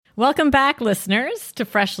Welcome back, listeners, to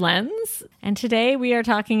Fresh Lens. And today we are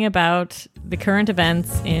talking about the current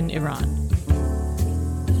events in Iran.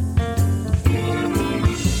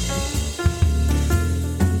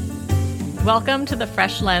 Welcome to the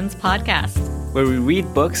Fresh Lens podcast, where we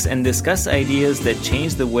read books and discuss ideas that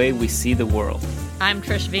change the way we see the world. I'm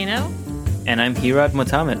Trish Vino. And I'm Hirad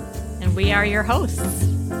Motamed. And we are your hosts.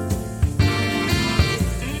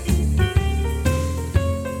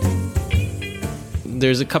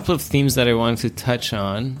 There's a couple of themes that I wanted to touch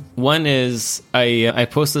on. One is I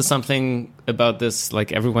posted something about this,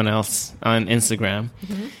 like everyone else, on Instagram.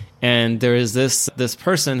 Mm-hmm. And there is this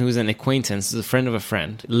person who's an acquaintance, a friend of a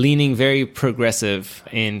friend, leaning very progressive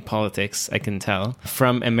in politics, I can tell,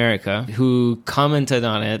 from America, who commented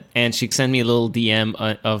on it. And she sent me a little DM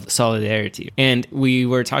of solidarity. And we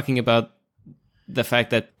were talking about the fact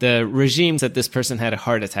that the regime said this person had a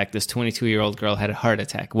heart attack. This 22-year-old girl had a heart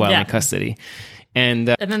attack while in custody. And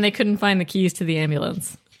then they couldn't find the keys to the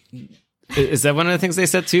ambulance. Is that one of the things they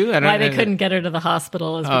said too? Why they couldn't get her to the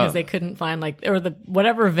hospital is because they couldn't find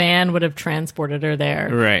whatever van would have transported her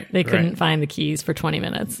there. Right. They couldn't find the keys for 20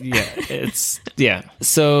 minutes. Yeah.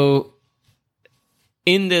 So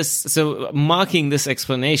mocking this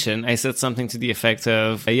explanation, I said something to the effect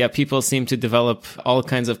of, people seem to develop all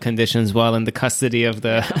kinds of conditions while in the custody of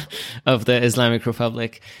the Islamic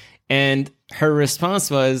Republic. And her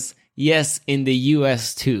response was, yes, in the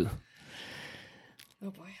US too. Oh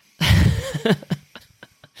boy.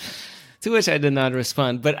 To which I did not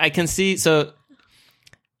respond. But I can see, so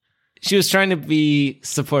she was trying to be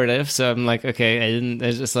supportive. So I'm like, okay,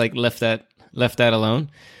 I just like left that alone.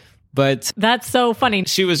 But that's so funny.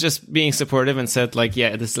 She was just being supportive and said like,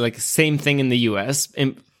 yeah, this is like the same thing in the US.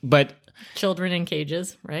 But children in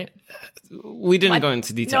cages, right? We didn't go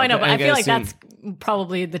into detail. No, I know, but I feel like that's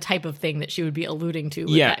probably the type of thing that she would be alluding to.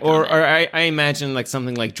 Or I imagine like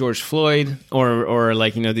something like George Floyd or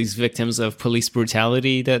like, these victims of police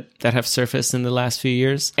brutality that have surfaced in the last few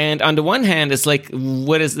years. And on the one hand, it's like,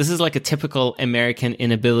 this is like a typical American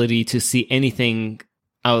inability to see anything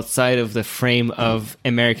outside of the frame of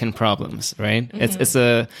American problems, right?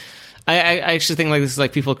 Mm-hmm. I actually think like this is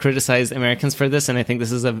like people criticize Americans for this, and I think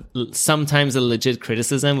this is sometimes a legit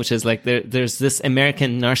criticism, which is like there's this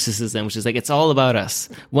American narcissism, which is like it's all about us,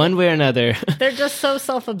 one way or another. They're just so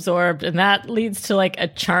self-absorbed, and that leads to like a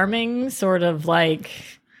charming sort of like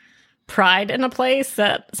pride in a place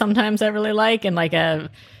that sometimes I really like, and like a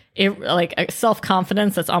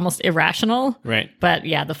self-confidence that's almost irrational. Right. But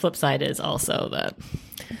yeah, the flip side is also that.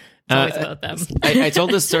 Always about them. I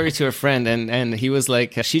told this story to a friend, and he was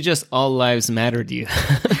like, she just all lives mattered you.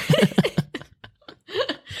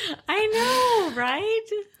 I know, right?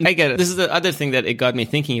 I get it. This is the other thing that it got me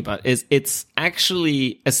thinking about is it's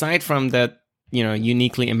actually, aside from that,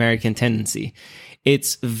 uniquely American tendency,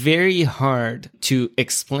 it's very hard to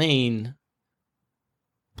explain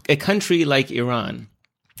a country like Iran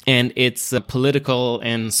and its political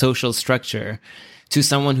and social structure to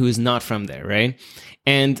someone who is not from there, right?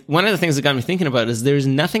 And one of the things that got me thinking about is there's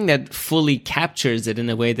nothing that fully captures it in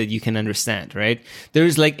a way that you can understand, right?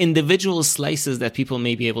 There's like individual slices that people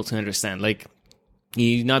may be able to understand, like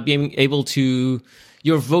you not being able to,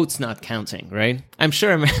 your vote's not counting, right? I'm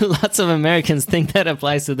sure lots of Americans think that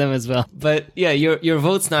applies to them as well. But yeah, your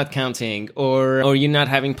vote's not counting, or you're not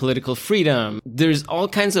having political freedom. There's all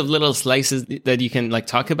kinds of little slices that you can like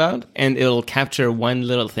talk about, and it'll capture one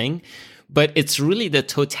little thing. But it's really the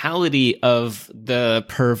totality of the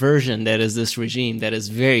perversion that is this regime that is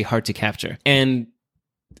very hard to capture. And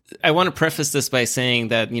I want to preface this by saying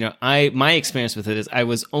that, my experience with it is I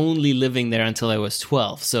was only living there until I was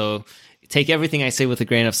 12. So take everything I say with a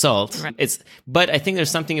grain of salt. Right. But I think there's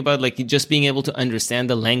something about like just being able to understand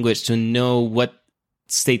the language to know what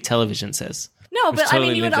state television says. No, but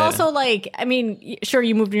totally you would also sure,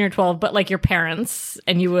 you moved when you're 12, but like your parents,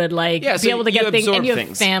 and you would like be able to get things, and you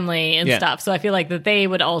have family and stuff. So I feel like that they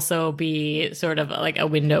would also be sort of like a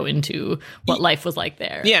window into what life was like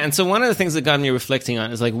there. Yeah, and so one of the things that got me reflecting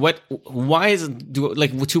on is like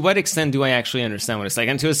to what extent do I actually understand what it's like?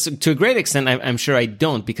 And to a great extent, I'm sure I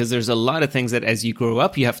don't, because there's a lot of things that as you grow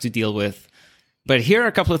up you have to deal with. But here are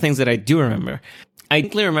a couple of things that I do remember. I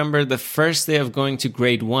clearly remember the first day of going to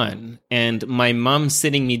grade 1 and my mom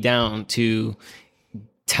sitting me down to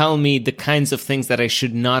tell me the kinds of things that I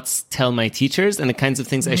should not tell my teachers and the kinds of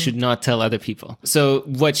things I should not tell other people. So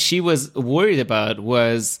what she was worried about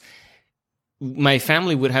was my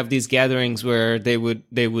family would have these gatherings where they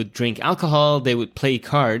would drink alcohol, they would play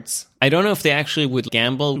cards. I don't know if they actually would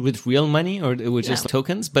gamble with real money or it was just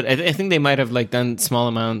tokens, but I think they might have like done small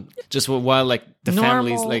amount just while like the normal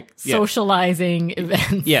families like socializing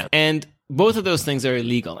events. Yeah, and both of those things are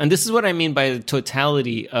illegal. And this is what I mean by the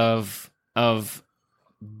totality of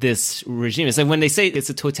this regime. It's like when they say it's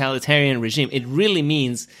a totalitarian regime, it really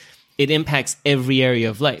means it impacts every area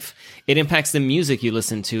of life. It impacts the music you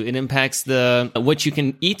listen to. It impacts what you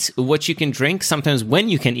can eat, what you can drink, sometimes when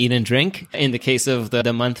you can eat and drink, in the case of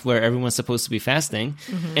the month where everyone's supposed to be fasting.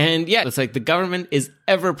 Mm-hmm. And yeah, it's like the government is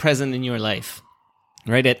ever present in your life,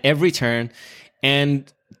 right? At every turn.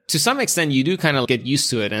 And to some extent, you do kind of get used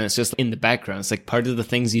to it, and it's just in the background. It's like part of the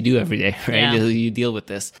things you do every day, right? Yeah. You deal with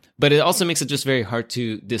this. But it also makes it just very hard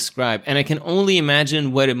to describe. And I can only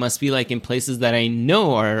imagine what it must be like in places that I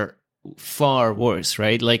know are far worse,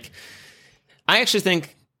 right? Like, I actually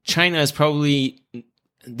think China is probably,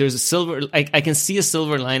 there's a silver, I can see a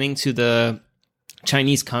silver lining to the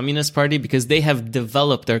Chinese Communist Party because they have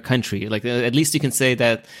developed their country. Like, at least you can say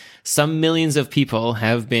that some millions of people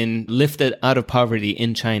have been lifted out of poverty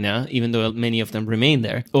in China, even though many of them remain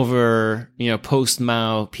there over,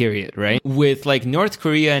 post-Mao period, right? With like North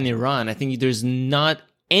Korea and Iran, I think there's not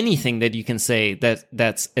anything that you can say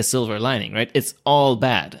that's a silver lining, right? It's all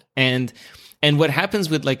bad. And what happens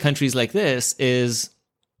with like countries like this is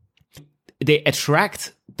they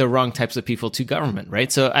attract the wrong types of people to government,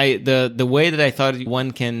 right? So the way that I thought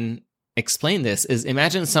one can explain this is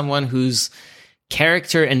imagine someone whose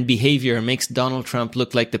character and behavior makes Donald Trump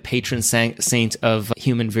look like the patron saint of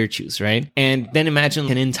human virtues, right? And then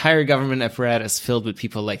imagine an entire government apparatus filled with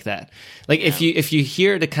people like that. Like if you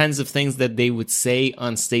hear the kinds of things that they would say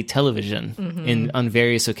on state television mm-hmm. on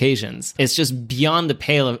various occasions, it's just beyond the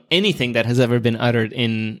pale of anything that has ever been uttered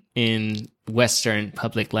in Western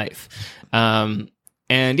public life.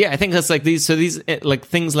 And yeah, I think that's like these like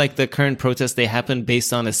things like the current protests, they happen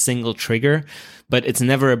based on a single trigger, but it's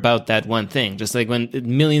never about that one thing. Just like when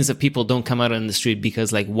millions of people don't come out on the street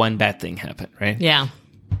because like one bad thing happened, right? Yeah.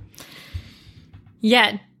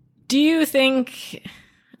 Yeah. Do you think,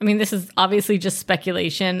 I mean, this is obviously just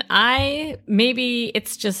speculation. Maybe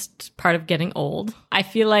it's just part of getting old. I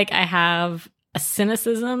feel like I have a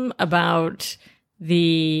cynicism about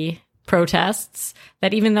the protests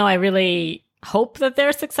that even though I really hope that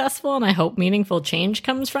they're successful and I hope meaningful change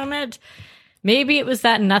comes from it, maybe it was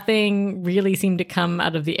that nothing really seemed to come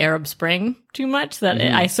out of the Arab Spring too much, that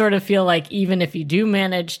I sort of feel like even if you do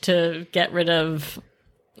manage to get rid of,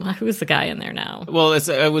 who's the guy in there now? Well,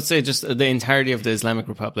 I would say just the entirety of the Islamic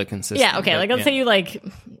Republican system. Yeah, okay, let's say you like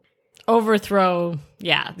overthrow,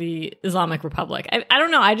 the Islamic Republic. I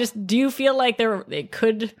don't know, do you feel like it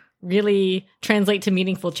could really translate to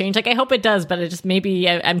meaningful change? Like, I hope it does, but it just, maybe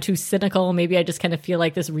I'm too cynical. Maybe I just kind of feel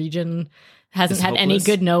like this region hasn't had any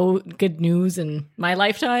good news in my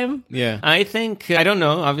lifetime. Yeah. I think, I don't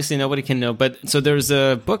know, obviously nobody can know, but so there's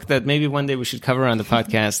a book that maybe one day we should cover on the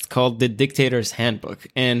podcast called The Dictator's Handbook.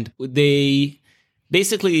 And they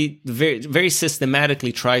basically very, very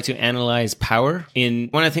systematically try to analyze power. In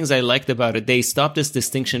one of the things I liked about it, they stopped this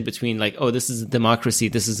distinction between like, oh, this is a democracy,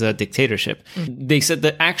 this is a dictatorship. Mm-hmm. They said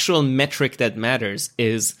the actual metric that matters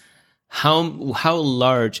is how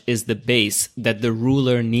large is the base that the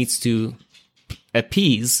ruler needs to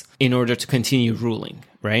appease in order to continue ruling,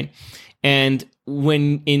 right? And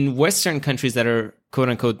when in Western countries that are quote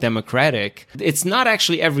unquote democratic, it's not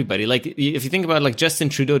actually everybody. Like if you think about like Justin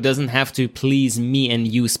Trudeau doesn't have to please me and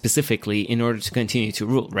you specifically in order to continue to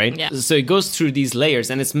rule, right? Yeah. So it goes through these layers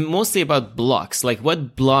and it's mostly about blocks. Like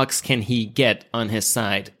what blocks can he get on his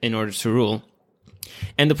side in order to rule?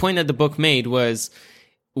 And the point that the book made was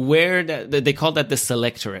where they call that the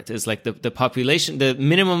selectorate, is like the population, the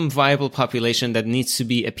minimum viable population that needs to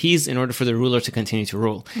be appeased in order for the ruler to continue to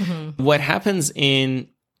rule. Mm-hmm. What happens in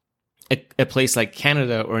a place like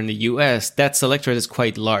Canada or in the US, that selectorate is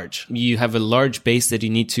quite large. You have a large base that you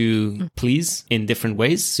need to please in different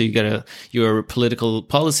ways. So your political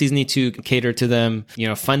policies need to cater to them,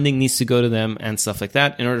 funding needs to go to them and stuff like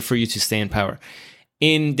that in order for you to stay in power.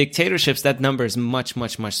 In dictatorships, that number is much,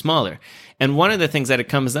 much, much smaller. And one of the things that it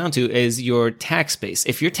comes down to is your tax base.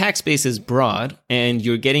 If your tax base is broad and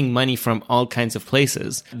you're getting money from all kinds of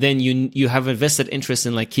places, then you have a vested interest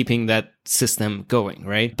in like keeping that system going,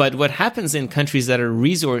 right? But what happens in countries that are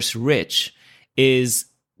resource rich is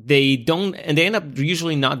they end up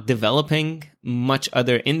usually not developing much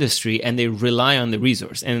other industry and they rely on the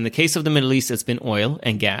resource. And in the case of the Middle East, it's been oil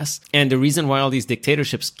and gas. And the reason why all these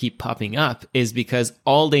dictatorships keep popping up is because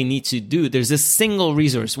all they need to do, there's a single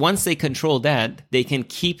resource. Once they control that, they can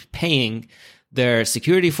keep paying their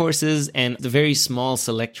security forces and the very small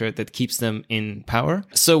selectorate that keeps them in power.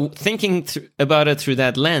 So thinking about it through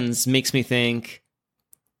that lens makes me think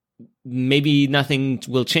maybe nothing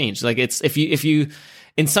will change. Like it's, if you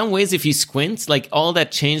in some ways, if you squint, like all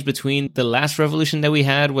that changed between the last revolution that we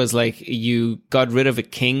had was like you got rid of a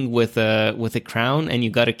king with a crown and you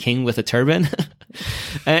got a king with a turban.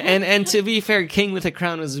 and to be fair, king with a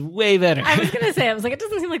crown was way better. I was gonna say, I was like, it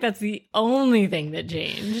doesn't seem like that's the only thing that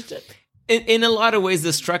changed. In a lot that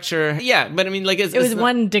the structure, yeah, but I mean, like it was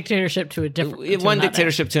one dictatorship to a different, one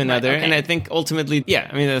dictatorship to another, right, okay. And I think ultimately, yeah,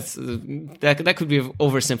 I mean that could be an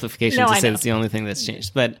oversimplification to say it's the only thing that's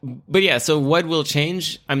changed, but yeah. So what will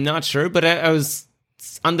change? I'm not sure, but I was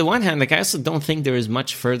on the one hand, like I also don't think there is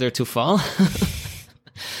much further to fall.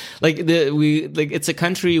 It's a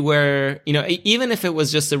country where, you know, even if it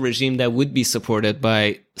was just a regime that would be supported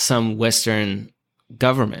by some Western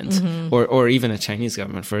government, mm-hmm. or even a Chinese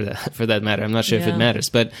government for that matter. I'm not sure if it matters,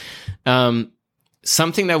 but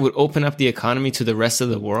something that would open up the economy to the rest of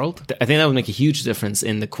the world, I think that would make a huge difference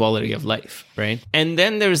in the quality of life, right? And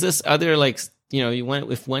then there's this other, like, you know,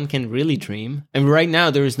 if one can really dream. And right now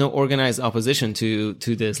there is no organized opposition to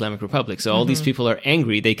the Islamic Republic. So all mm-hmm. these people are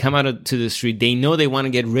angry. They come out to the street. They know they want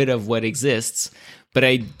to get rid of what exists. But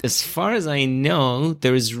as far as I know,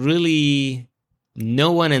 there is really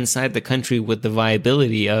no one inside the country with the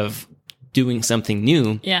viability of doing something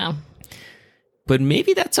new. Yeah. But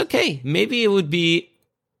maybe that's okay. Maybe it would be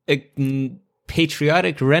a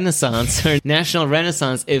patriotic renaissance or national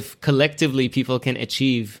renaissance if collectively people can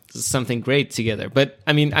achieve something great together. But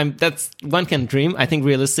I mean, that's one can dream. I think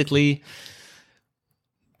realistically,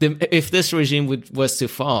 if this regime was to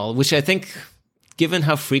fall, which I think, given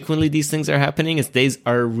how frequently these things are happening, its days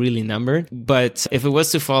are really numbered. But if it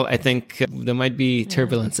was to fall, I think there might be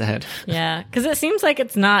turbulence ahead. Yeah, because it seems like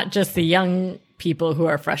it's not just the young people who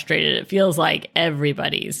are frustrated. It feels like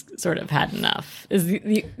everybody's sort of had enough, is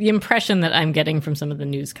the impression that I'm getting from some of the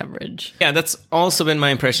news coverage. Yeah, that's also been my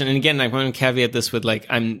impression. And again, I want to caveat this with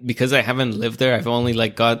because I haven't lived there, I've only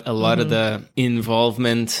got a lot mm-hmm. of the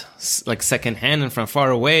involvement secondhand and from far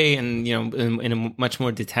away, and you know, in a much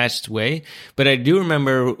more detached way. But I do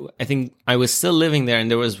remember, I think I was still living there, and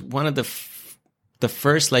there was one of the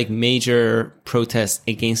first major protest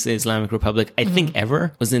against the Islamic Republic, I mm-hmm. think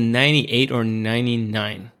ever, was in 98 or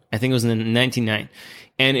 99. I think it was in 99.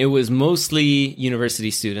 And it was mostly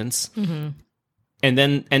university students. Mm-hmm. And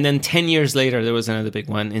then 10 years later, there was another big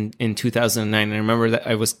one in 2009. And I remember that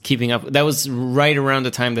I was keeping up. That was right around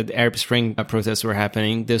the time that the Arab Spring protests were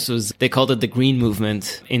happening. They called it the Green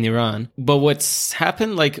Movement in Iran. But what's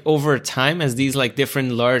happened over time as these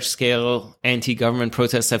different large scale anti-government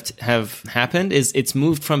protests have happened is it's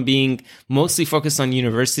moved from being mostly focused on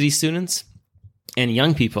university students and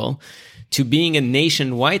young people to being a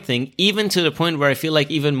nationwide thing, even to the point where I feel like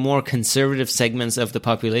even more conservative segments of the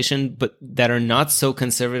population, but that are not so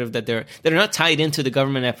conservative that they're not tied into the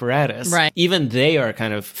government apparatus. Right. Even they are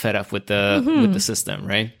kind of fed up with the mm-hmm. with the system,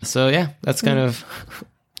 right? So yeah, that's kind of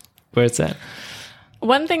where it's at.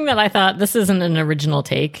 One thing that I thought, this isn't an original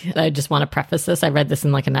take, I just want to preface this. I read this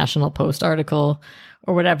in a National Post article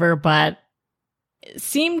or whatever, but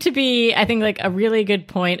seemed to be, I think, a really good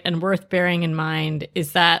point and worth bearing in mind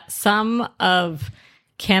is that some of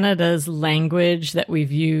Canada's language that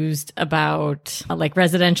we've used about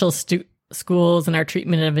residential schools and our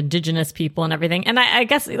treatment of Indigenous people and everything. And I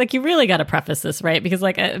guess you really got to preface this, right? Because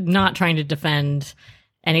I'm not trying to defend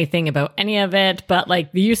anything about any of it, but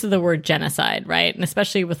the use of the word genocide, right? And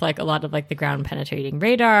especially with a lot of the ground penetrating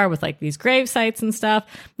radar with these grave sites and stuff,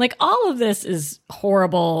 all of this is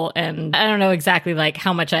horrible. And I don't know exactly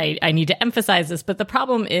how much I need to emphasize this, but the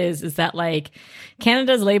problem is that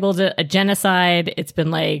Canada's labeled it a genocide. It's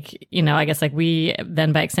been I guess we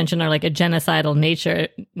then by extension are a genocidal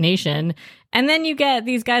nation. And then you get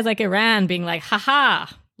these guys like Iran being haha,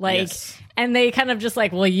 yes. And they kind of just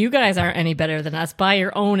well, you guys aren't any better than us by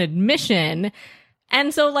your own admission.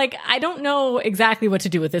 And so, I don't know exactly what to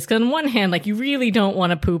do with this. Because on one hand, you really don't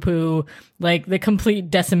want to poo-poo, the complete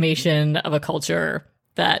decimation of a culture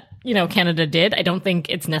that, Canada did. I don't think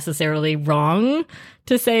it's necessarily wrong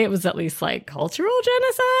to say it was at least, cultural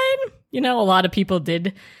genocide. A lot of people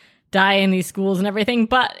did die in these schools and everything.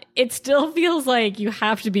 But it still feels you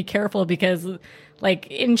have to be careful because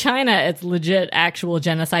in China, it's legit actual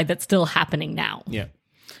genocide that's still happening now. Yeah.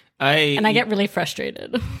 I get really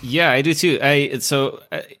frustrated. Yeah, I do too.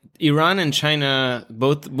 Iran and China,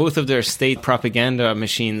 both of their state propaganda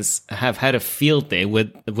machines have had a field day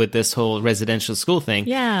with this whole residential school thing.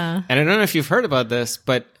 Yeah. And I don't know if you've heard about this,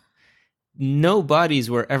 but no bodies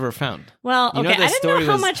were ever found. Well, okay, I didn't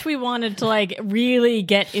know how much we wanted to like really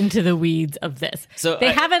get into the weeds of this. So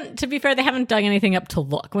to be fair, they haven't dug anything up to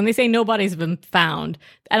look. When they say no bodies have been found,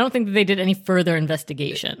 I don't think that they did any further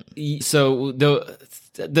investigation. So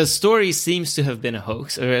the story seems to have been a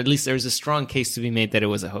hoax, or at least there's a strong case to be made that it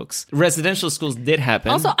was a hoax. Residential schools did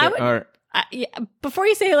happen. Also, before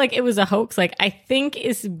you say like it was a hoax, like I think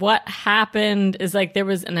is what happened is like there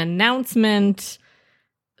was an announcement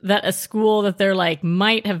that a school that there like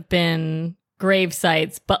might have been grave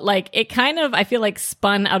sites, but like it kind of, I feel like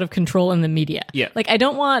spun out of control in the media. Yeah. Like I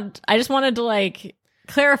just wanted to like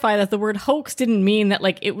clarify that the word hoax didn't mean that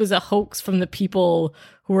like it was a hoax from the people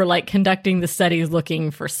who were like conducting the studies looking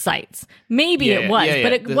for sites. Maybe it was,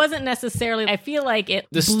 but it wasn't necessarily, I feel like it.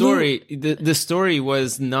 The story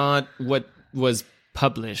was not what was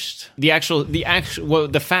published. The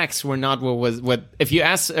facts were not what if you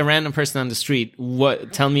ask a random person on the street,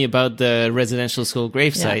 tell me about the residential school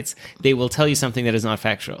grave sites, they will tell you something that is not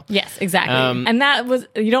factual. Yes, exactly. And that was,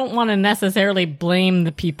 you don't want to necessarily blame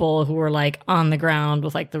the people who were like on the ground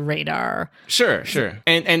with like the radar. Sure.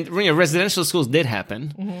 And you know, residential schools did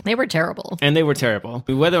happen. Mm-hmm. They were terrible.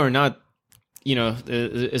 Whether or not, you know,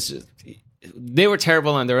 they were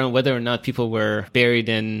terrible on their own, whether or not people were buried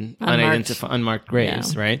in unmarked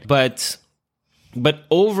graves, right? But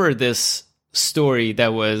over this story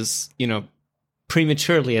that was, you know,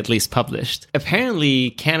 prematurely at least published, apparently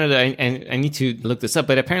Canada, and I need to look this up,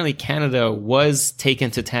 but apparently Canada was taken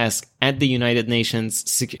to task at the United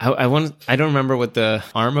Nations. I don't remember what the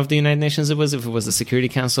arm of the United Nations it was, if it was the Security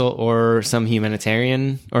Council or some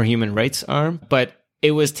humanitarian or human rights arm, but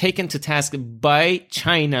it was taken to task by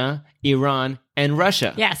China, Iran, and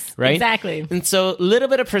Russia. Yes, right? Exactly. And so a little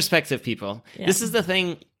bit of perspective, people. Yeah. This is the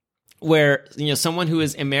thing where, you know, someone who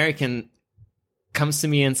is American comes to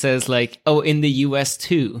me and says like, oh, in the US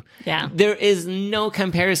too. Yeah. There is no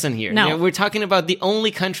comparison here. No. You know, we're talking about the only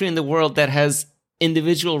country in the world that has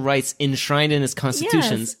individual rights enshrined in its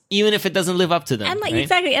constitutions, even if it doesn't live up to them. And like, right?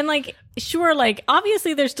 exactly. And like, sure, like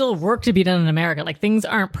obviously there's still work to be done in America. Like things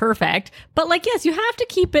aren't perfect, but like, yes, you have to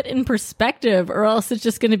keep it in perspective or else it's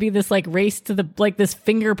just going to be this like race to the, like this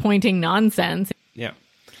finger pointing nonsense. Yeah.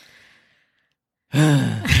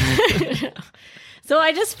 So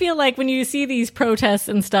I just feel like when you see these protests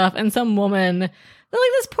and stuff and some woman, like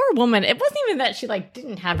this poor woman, it wasn't even that she like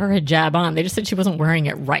didn't have her hijab on. They just said she wasn't wearing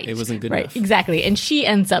it right. It wasn't good right, enough. Exactly. And she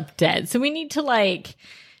ends up dead. So we need to like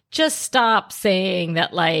just stop saying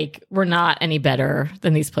that like we're not any better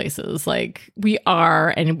than these places. Like we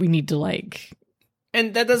are, and we need to like.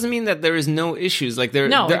 And that doesn't mean that there is no issues. Like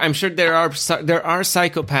I'm sure there are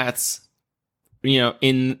psychopaths, you know,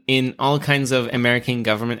 in all kinds of American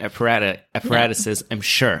government apparatuses. I'm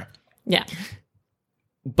sure. Yeah.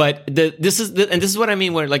 But this is what I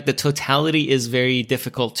mean, where like the totality is very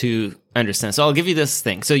difficult to understand. So I'll give you this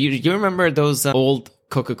thing. So you remember those old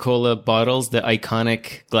Coca-Cola bottles, the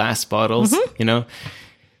iconic glass bottles, you know,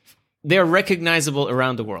 they're recognizable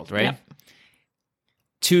around the world, right? Yep.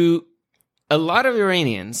 To a lot of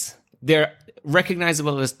Iranians, they're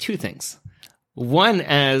recognizable as two things. One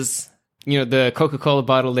as, you know, the Coca-Cola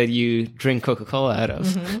bottle that you drink Coca-Cola out of.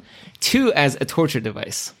 Mm-hmm. Two, as a torture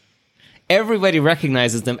device. Everybody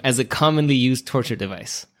recognizes them as a commonly used torture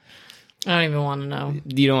device. I don't even want to know.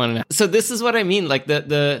 You don't want to know. So this is what I mean. Like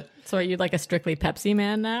the. So are you like a strictly Pepsi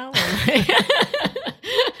man now?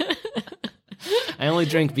 I only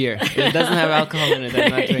drink beer. If it doesn't have alcohol in it,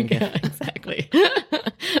 I'm not drinking. Exactly.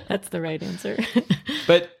 That's the right answer.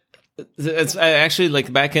 But it's actually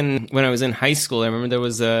like back when I was in high school, I remember there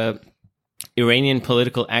was a Iranian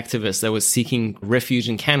political activist that was seeking refuge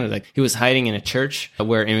in Canada. He was hiding in a church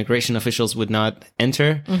where immigration officials would not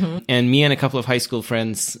enter. Mm-hmm. And me and a couple of high school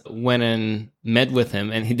friends went and met with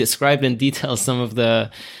him, and he described in detail some of the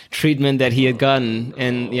treatment that he had gotten.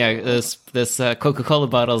 And yeah, this Coca-Cola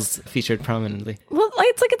bottles featured prominently. Well,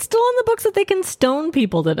 it's like it's still on the books that they can stone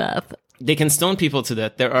people to death. They can stone people to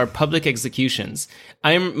death. There are public executions.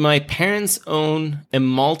 My parents own a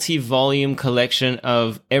multi-volume collection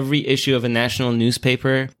of every issue of a national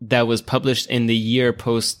newspaper that was published in the year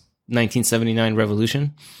post 1979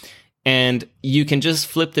 revolution. And you can just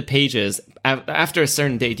flip the pages. After a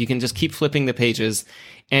certain date, you can just keep flipping the pages,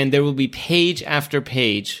 and there will be page after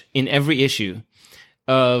page in every issue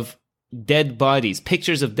of dead bodies,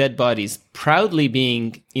 pictures of dead bodies, proudly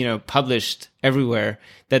being, you know, published everywhere,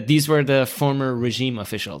 that these were the former regime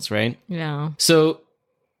officials, right? Yeah. So,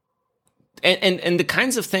 and the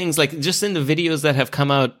kinds of things, like just in the videos that have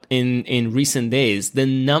come out in recent days, the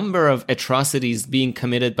number of atrocities being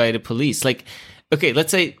committed by the police, like, okay,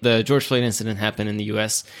 let's say the George Floyd incident happened in the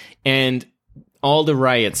US, and all the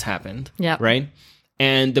riots happened, right?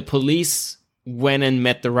 And the police went and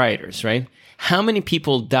met the rioters, right? How many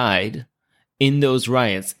people died in those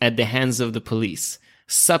riots at the hands of the police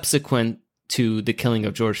subsequent to the killing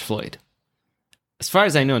of George Floyd? As far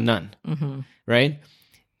as I know, none, right?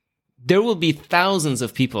 There will be thousands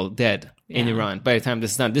of people dead in Iran by the time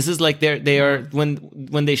this is done. This is like they are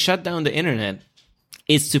when they shut down the internet,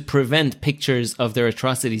 it's to prevent pictures of their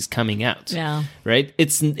atrocities coming out. Yeah. Right?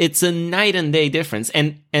 It's a night and day difference.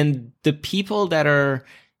 And the people that are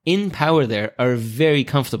in power there are very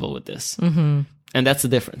comfortable with this. And that's the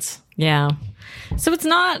difference. Yeah. So it's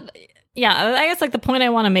not... Yeah, I guess like the point I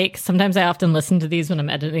want to make, sometimes I often listen to these when I'm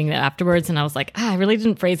editing it afterwards, and I was like, I really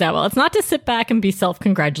didn't phrase that well. It's not to sit back and be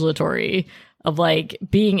self-congratulatory of like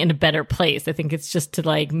being in a better place. I think it's just to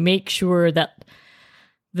like make sure that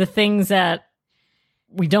the things that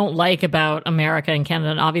we don't like about America and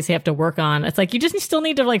Canada and obviously have to work on, it's like you just still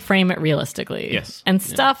need to like frame it realistically. Yes. And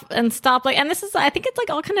stuff and stop like, and this is, I think it's like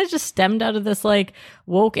all kind of just stemmed out of this like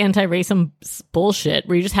woke anti-racism bullshit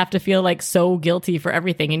where you just have to feel like so guilty for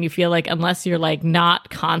everything, and you feel like unless you're like not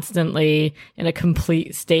constantly in a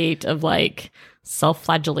complete state of like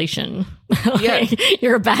self-flagellation, like,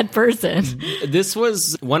 you're a bad person. This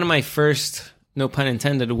was one of my first, no pun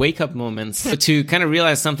intended, wake-up moments to kind of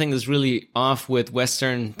realize something is really off with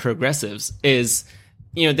Western progressives is,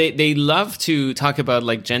 you know, they love to talk about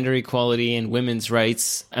like gender equality and women's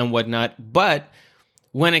rights and whatnot, but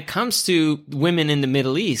when it comes to women in the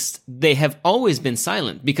Middle East, they have always been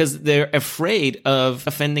silent because they're afraid of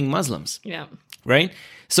offending Muslims. Yeah. Right?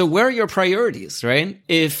 So where are your priorities, right?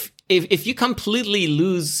 If you completely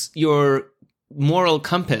lose your moral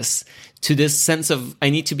compass to this sense of I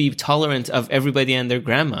need to be tolerant of everybody and their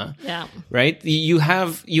grandma, right? You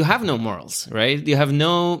have no morals, right? You have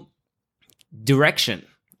no direction,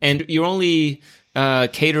 and you're only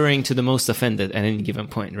catering to the most offended at any given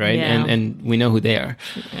point, right? Yeah. And we know who they are.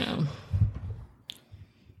 Yeah.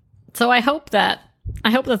 So I hope that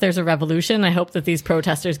there's a revolution. I hope that these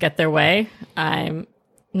protesters get their way. I'm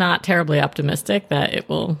not terribly optimistic that it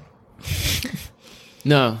will.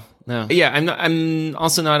 No. Yeah, I'm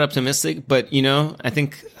also not optimistic, but you know, I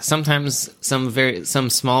think sometimes some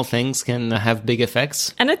small things can have big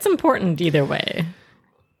effects, and it's important either way.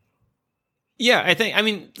 Yeah, I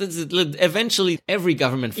mean, eventually every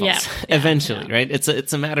government falls. Yeah, eventually, right?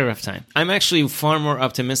 It's a matter of time. I'm actually far more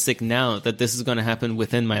optimistic now that this is going to happen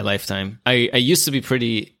within my lifetime. I used to be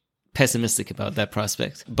pretty pessimistic about that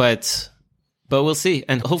prospect, but we'll see.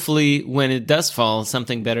 And hopefully when it does fall,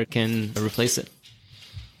 something better can replace it.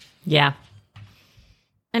 Yeah.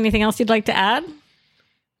 Anything else you'd like to add?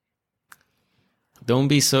 Don't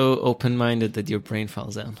be so open-minded that your brain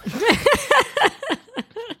falls out.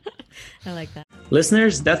 I like that.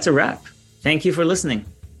 Listeners, that's a wrap. Thank you for listening.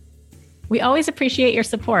 We always appreciate your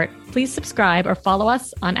support. Please subscribe or follow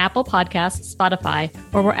us on Apple Podcasts, Spotify,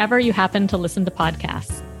 or wherever you happen to listen to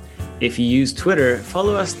podcasts. If you use Twitter,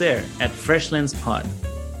 follow us there at FreshLensPod.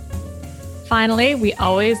 Finally, we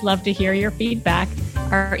always love to hear your feedback.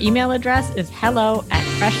 Our email address is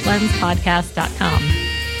hello@freshlenspodcast.com.